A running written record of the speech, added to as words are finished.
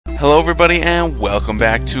Hello everybody and welcome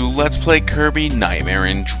back to Let's Play Kirby Nightmare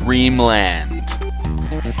in Dreamland.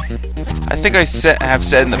 I think I have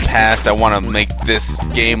said in the past I want to make this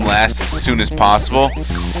game last as soon as possible.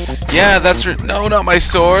 Yeah, that's no, not my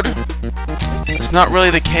sword. It's not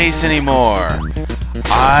really the case anymore.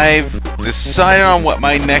 I've decided on what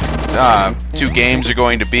my next two games are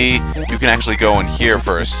going to be. You can actually go in here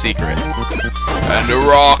for a secret. And a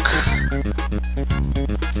rock.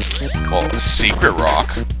 Well, a secret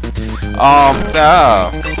rock. Damn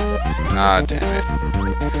it.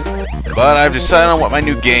 But I've decided on what my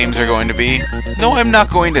new games are going to be. No, I'm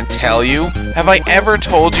not going to tell you. Have I ever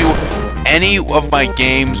told you any of my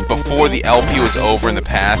games before the LP was over in the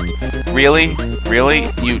past? Really? Really?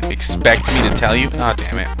 You expect me to tell you? Aw,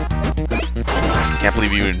 damn it. Can't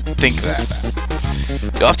believe you even think that.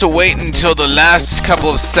 You'll have to wait until the last couple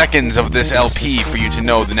of seconds of this LP for you to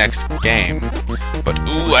know the next game. But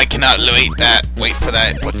ooh, I cannot wait for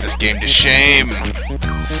that. Puts this game to shame.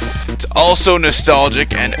 It's also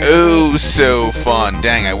nostalgic and oh so fun.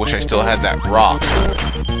 Dang, I wish I still had that rock.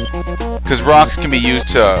 Because rocks can be used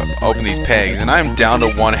to open these pegs, and I'm down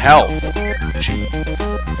to 1 health. Jeez.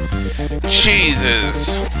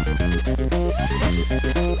 Jesus.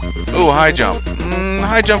 Ooh, high jump.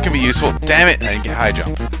 High jump can be useful. Damn it, I didn't get high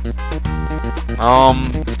jump. Oh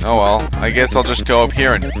well, I guess I'll just go up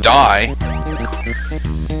here and die.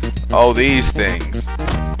 Oh, these things.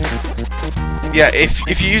 Yeah,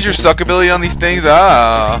 if you use your suck ability on these things,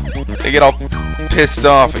 they get all pissed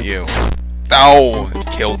off at you. Oh, it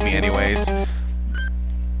killed me anyways.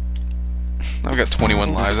 I've got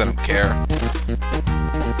 21 lives, I don't care.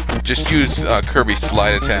 Just use Kirby's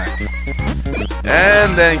slide attack.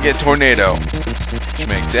 And then get tornado. Which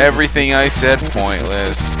makes everything I said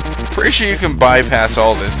pointless. Pretty sure you can bypass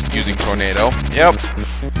all this using tornado. Yep.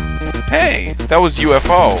 Hey, that was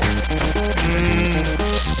UFO.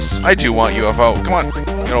 I do want UFO. Come on,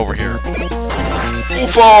 get over here.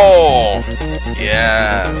 UFO!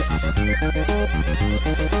 Yes.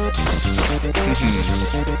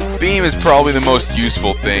 Beam is probably the most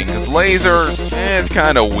useful thing, because laser, it's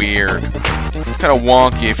kind of weird. It's kind of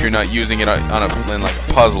wonky if you're not using it in like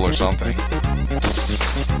a puzzle or something.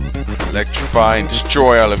 Electrify and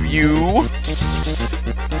destroy all of you.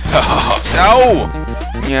 Ow!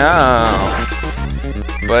 Yeah.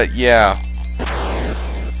 But yeah.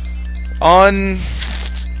 On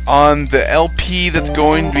the LP that's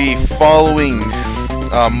going to be following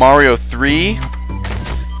Mario 3,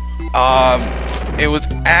 it was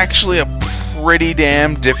actually a pretty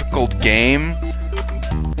damn difficult game,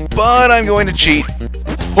 but I'm going to cheat.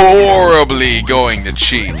 Horribly going to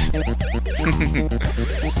cheat.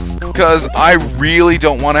 Because I really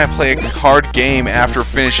don't want to play a hard game after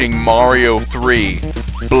finishing Mario 3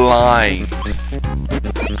 blind.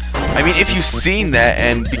 I mean, if you've seen that,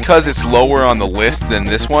 and because it's lower on the list than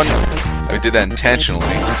this one, I did that intentionally,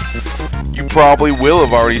 you probably will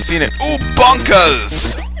have already seen it. Ooh,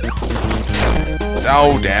 bunkas!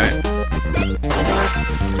 Oh, damn it.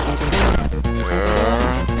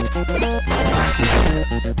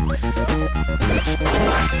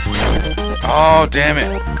 Oh, damn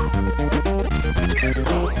it.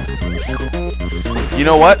 You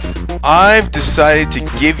know what? I've decided to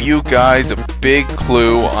give you guys a big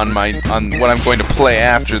clue on what I'm going to play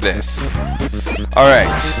after this. Alright.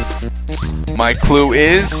 My clue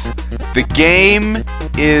is the game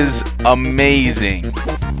is amazing.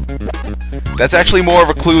 That's actually more of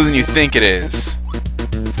a clue than you think it is.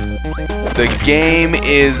 The game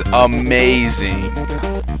is amazing.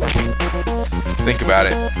 Think about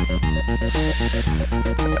it.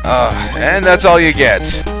 And that's all you get.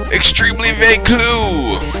 Extremely vague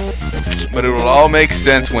clue! But it will all make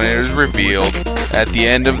sense when it is revealed at the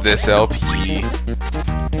end of this LP.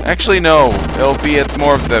 Actually, no. It'll be at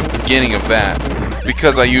more of the beginning of that.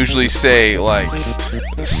 Because I usually say, like,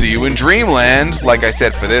 see you in Dreamland, like I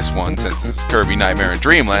said for this one, since it's Kirby Nightmare in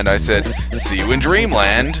Dreamland, I said, see you in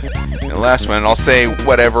Dreamland, in the last one, and I'll say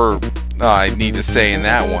whatever I need to say in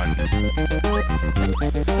that one.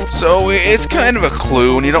 So it's kind of a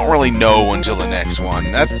clue, and you don't really know until the next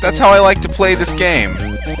one. That's how I like to play this game.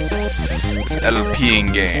 This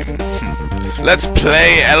LPing game. Let's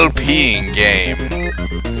play LPing game.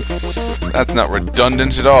 That's not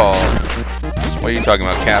redundant at all. What are you talking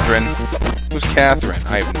about, Catherine? Who's Catherine?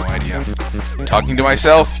 I have no idea. Talking to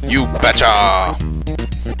myself? You betcha!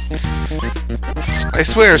 I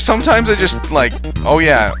swear, sometimes I just like, oh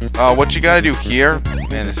yeah, what you gotta do here?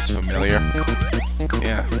 Man, this is familiar.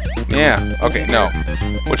 Yeah, okay, no.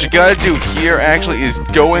 What you gotta do here actually is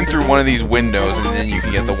go in through one of these windows and then you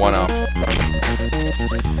can get the 1-up.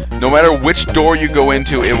 No matter which door you go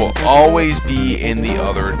into, it will always be in the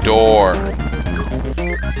other door.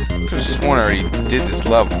 Could have sworn I already did this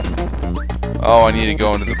level. Oh, I need to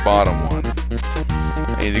go into the bottom one.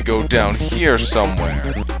 I need to go down here somewhere.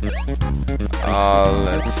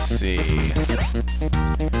 Let's see.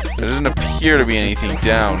 There doesn't appear to be anything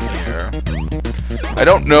down here. I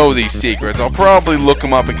don't know these secrets. I'll probably look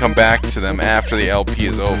them up and come back to them after the LP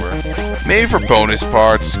is over. Maybe for bonus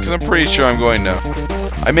parts, because I'm pretty sure I'm going to...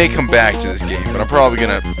 I may come back to this game, but I'm probably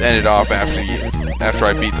going to end it off after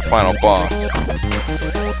I beat the final boss.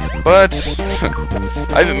 But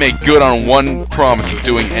I haven't made good on one promise of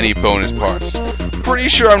doing any bonus parts. Pretty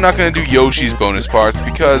sure I'm not going to do Yoshi's bonus parts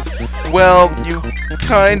because, well, you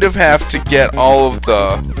kind of have to get all of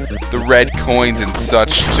the red coins and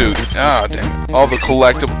such to... Ah, damn it. All the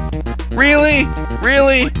collectible... Really?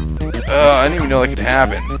 Really? I didn't even know that could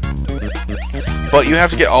happen. But you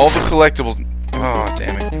have to get all the collectibles... Oh,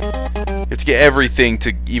 damn it. You have to get everything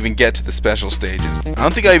to even get to the special stages. I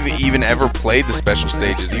don't think I've even ever played the special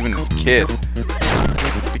stages, even as a kid.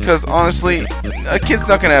 Because, honestly, a kid's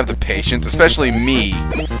not going to have the patience, especially me.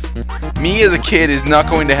 Me as a kid is not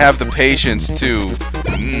going to have the patience to...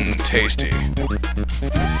 tasty.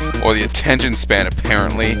 Or the attention span,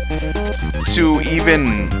 apparently. To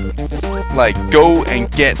even, like, go and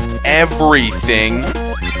get everything,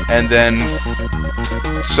 and then...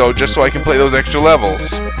 just so I can play those extra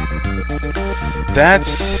levels. That's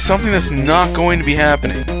something that's not going to be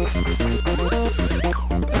happening.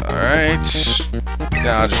 Alright.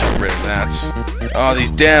 I'll just get rid of that. Oh,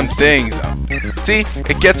 these damn things. See?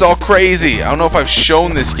 It gets all crazy. I don't know if I've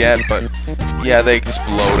shown this yet, but yeah, they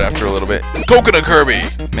explode after a little bit. Coconut Kirby!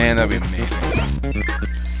 Man, that'd be amazing.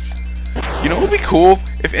 You know what would be cool?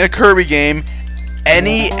 If in a Kirby game,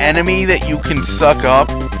 any enemy that you can suck up,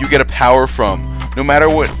 you get a power from. No matter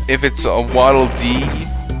what, if it's a Waddle Dee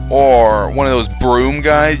or one of those broom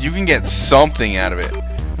guys, you can get something out of it.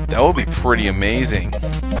 That would be pretty amazing.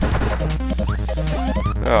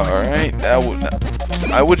 Alright, that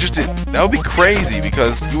would be crazy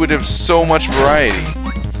because you would have so much variety.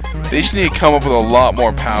 They just need to come up with a lot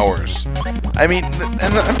more powers. I mean,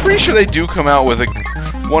 and I'm pretty sure they do come out with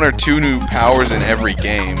one or two new powers in every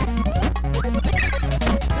game.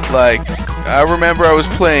 Like, I remember I was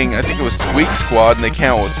playing, I think it was Squeak Squad, and they came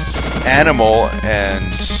out with Animal and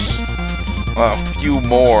a few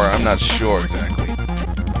more, I'm not sure exactly.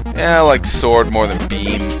 Yeah, I like Sword more than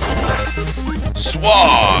Beam. Sword!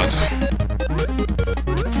 I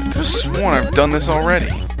could have sworn I've done this already.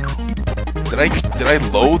 Did I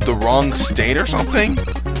load the wrong state or something?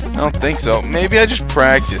 I don't think so. Maybe I just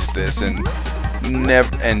practiced this and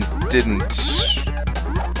didn't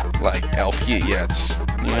like LP it yet.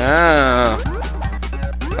 Yeah.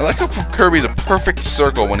 I like how Kirby's a perfect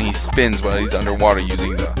circle when he spins while he's underwater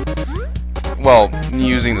using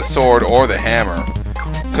using the sword or the hammer.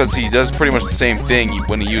 Because he does pretty much the same thing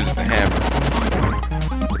when he uses the hammer.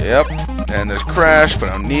 Yep. And there's Crash, but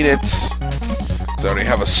I don't need it. Because I already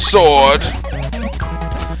have a sword.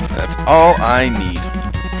 That's all I need.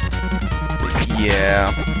 But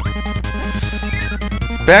yeah.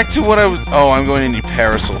 Back to what I was... Oh, I'm going to need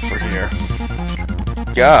Parasol for here.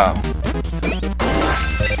 Yeah.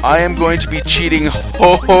 I am going to be cheating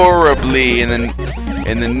horribly in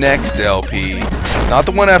the next LP. Not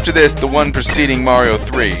the one after this, the one preceding Mario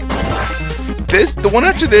 3. The one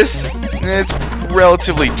after this, it's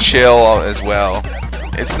relatively chill as well.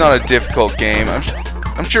 It's not a difficult game.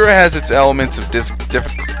 I'm sure it has its elements of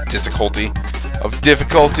difficulty,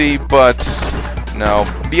 but no.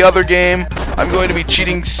 The other game, I'm going to be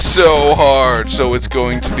cheating so hard, so it's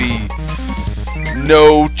going to be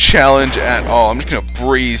no challenge at all. I'm just going to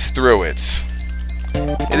breeze through it.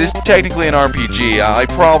 It is technically an RPG. I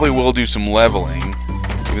probably will do some leveling,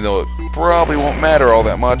 even though it probably won't matter all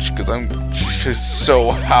that much, because I'm just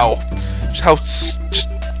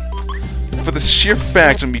for the sheer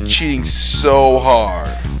fact I'm going to be cheating so hard.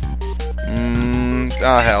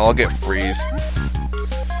 Hell, I'll get freeze.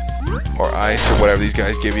 Or ice, or whatever these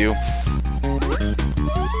guys give you.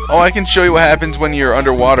 Oh, I can show you what happens when you're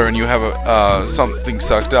underwater and you have something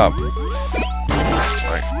sucked up.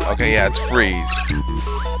 Right. Okay, yeah, it's freeze.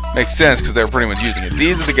 Makes sense, because they're pretty much using it.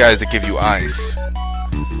 These are the guys that give you ice.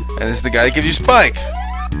 And this is the guy that gives you spike.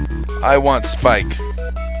 I want spike.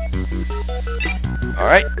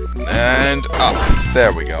 Alright, and up.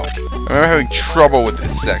 There we go. I remember having trouble with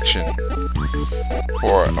this section.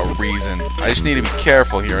 For a reason. I just need to be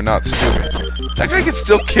careful here and not stupid. That guy can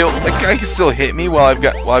still kill. That guy can still hit me while I've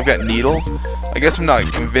got Needle. I guess I'm not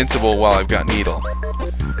invincible while I've got Needle.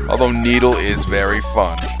 Although Needle is very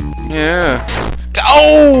fun. Yeah.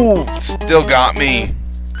 Oh! Still got me.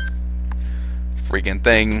 freaking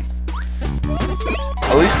thing.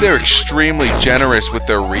 At least they're extremely generous with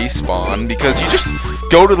their respawn, because you just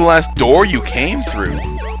go to the last door you came through.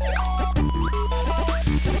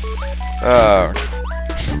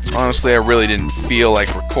 Honestly, I really didn't feel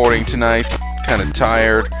like recording tonight. Kinda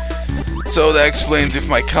tired. So that explains if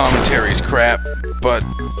my commentary's crap. But,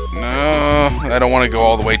 no, I don't want to go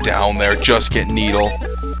all the way down there, just get Needle.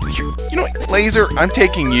 You know what, Laser, I'm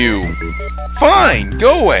taking you. Fine,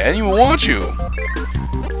 go away, I didn't even want you.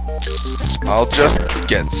 I'll just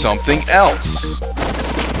get something else.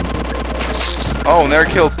 Oh, and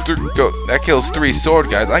that kills 3 sword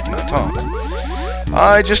guys. I cannot talk.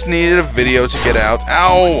 I just needed a video to get out.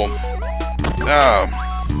 Ow!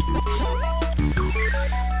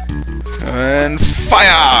 And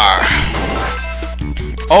fire!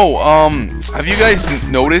 Oh, have you guys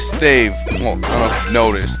noticed they've... Well, I don't know if you've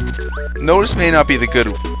noticed. Notice may not be the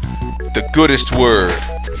goodest word.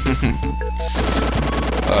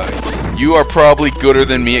 You are probably gooder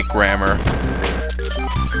than me at grammar.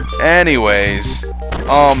 Anyways,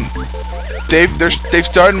 they've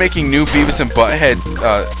started making new Beavis and Butthead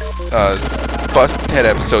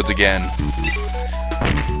episodes again.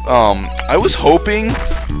 I was hoping,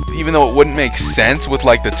 even though it wouldn't make sense with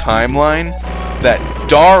like the timeline, that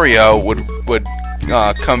Daria would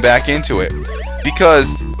come back into it,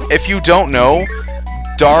 because if you don't know,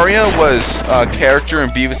 Daria was a character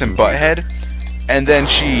in Beavis and Butthead, and then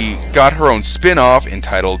she got her own spin-off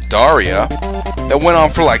entitled Daria that went on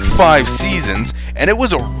for like 5 seasons, and it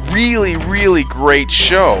was a really, really great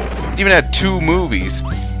show. It even had 2 movies.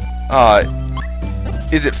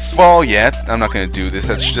 Is it fall yet? I'm not going to do this.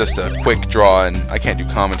 That's just a quick draw, and I can't do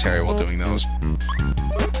commentary while doing those.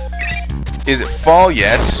 Is it fall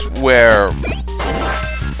yet? Where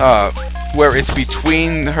it's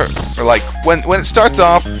between her, or like when it starts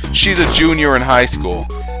off, she's a junior in high school,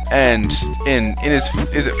 and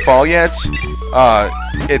is it fall yet?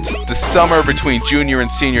 It's the summer between junior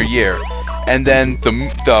and senior year, and then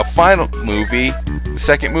the final movie, the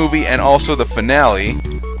second movie, and also the finale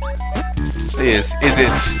is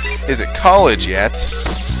it college yet?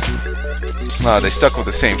 They stuck with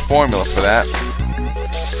the same formula for that,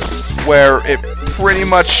 where it pretty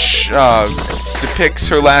much depicts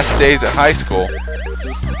her last days at high school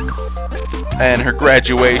and her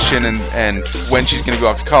graduation and when she's going to go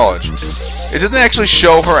off to college. It doesn't actually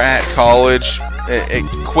show her at college. It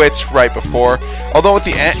quits right before. Although at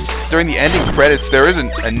the end, during the ending credits, there is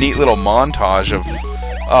a neat little montage of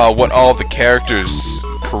what all of the characters'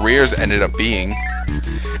 careers ended up being,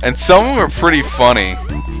 and some of them are pretty funny.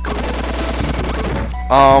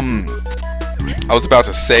 I was about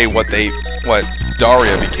to say what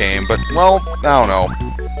Daria became, but well, I don't know.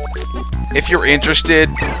 If you're interested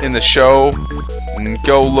in the show,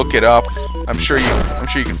 go look it up. I'm sure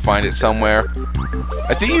you can find it somewhere.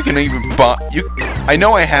 I think you can even buy. I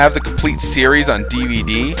know I have the complete series on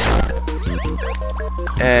DVD,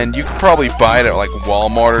 and you can probably buy it at like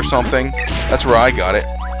Walmart or something. That's where I got it.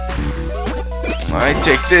 I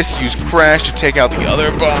take this, use Crash to take out the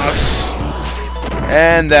other boss,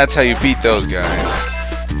 and that's how you beat those guys.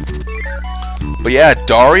 But yeah,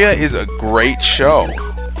 Daria is a great show,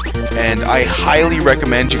 and I highly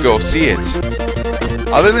recommend you go see it.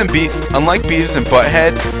 Other than unlike Beavis and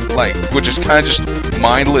Butthead, which is kind of just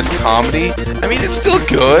mindless comedy, I mean, it's still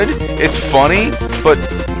good, it's funny, but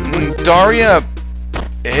Daria,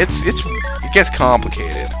 it gets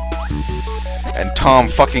complicated. And Tom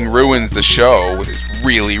fucking ruins the show with his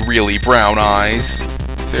really, really brown eyes.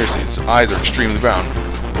 Seriously, his eyes are extremely brown.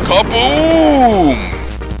 Kaboom!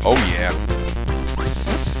 Oh yeah.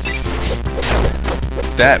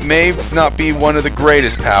 That may not be one of the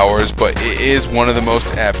greatest powers, but it is one of the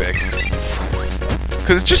most epic.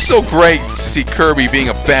 Because it's just so great to see Kirby being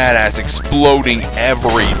a badass, exploding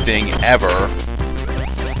everything ever.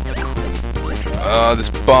 This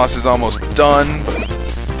boss is almost done, but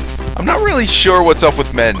I'm not really sure what's up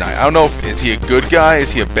with Meta Knight. I don't know is he a good guy?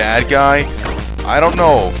 Is he a bad guy? I don't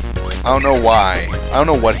know. I don't know why. I don't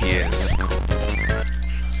know what he is.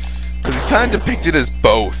 Because he's kind of depicted as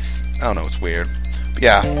both. I don't know, it's weird. But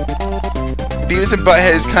yeah. Beavis and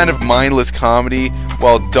Butthead is kind of mindless comedy,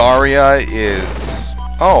 while Daria is...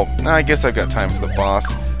 Oh, I guess I've got time for the boss.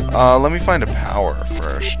 Let me find a power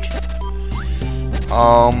first.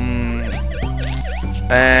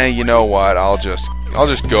 You know what? I'll just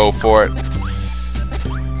go for it.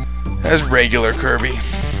 As regular Kirby.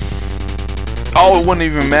 Oh, it wouldn't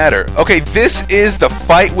even matter. Okay, this is the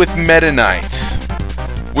fight with Meta Knight.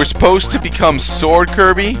 We're supposed to become Sword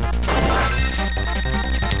Kirby,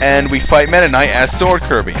 and we fight Meta Knight as Sword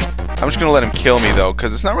Kirby. I'm just gonna let him kill me though,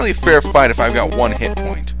 because it's not really a fair fight if I've got 1 hit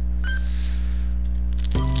point.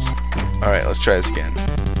 Alright, let's try this again.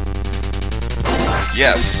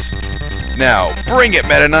 Yes! Now, bring it,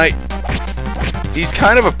 Meta Knight! He's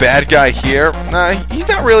kind of a bad guy here. Nah, he's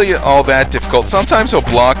not really all that difficult. Sometimes he'll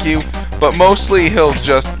block you, but mostly he'll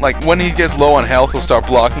just, like, when he gets low on health, he'll start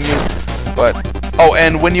blocking you. But, oh,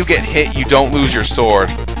 and when you get hit, you don't lose your sword.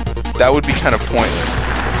 That would be kind of pointless.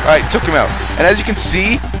 Alright, took him out. And as you can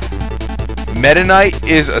see, Meta Knight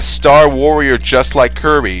is a Star Warrior just like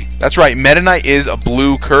Kirby. That's right, Meta Knight is a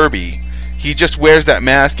blue Kirby. He just wears that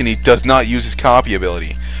mask and he does not use his copy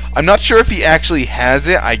ability. I'm not sure if he actually has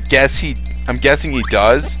it. I'm guessing he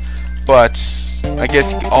does, but I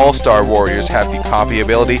guess all Star Warriors have the copy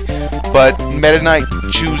ability, but Meta Knight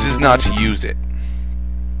chooses not to use it.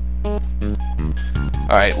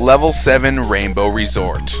 Alright, level 7 Rainbow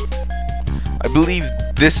Resort. I believe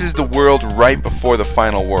this is the world right before the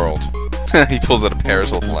final world. He pulls out a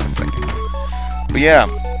parasol at the last second. But yeah,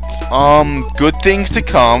 good things to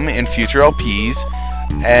come in future LPs,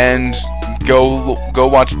 and go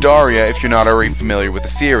watch Daria if you're not already familiar with the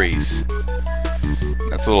series.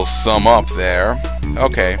 That's a little sum up there.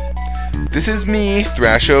 Okay. This is me,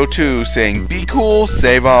 Thrasho2, saying be cool,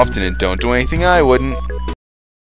 save often, and don't do anything I wouldn't.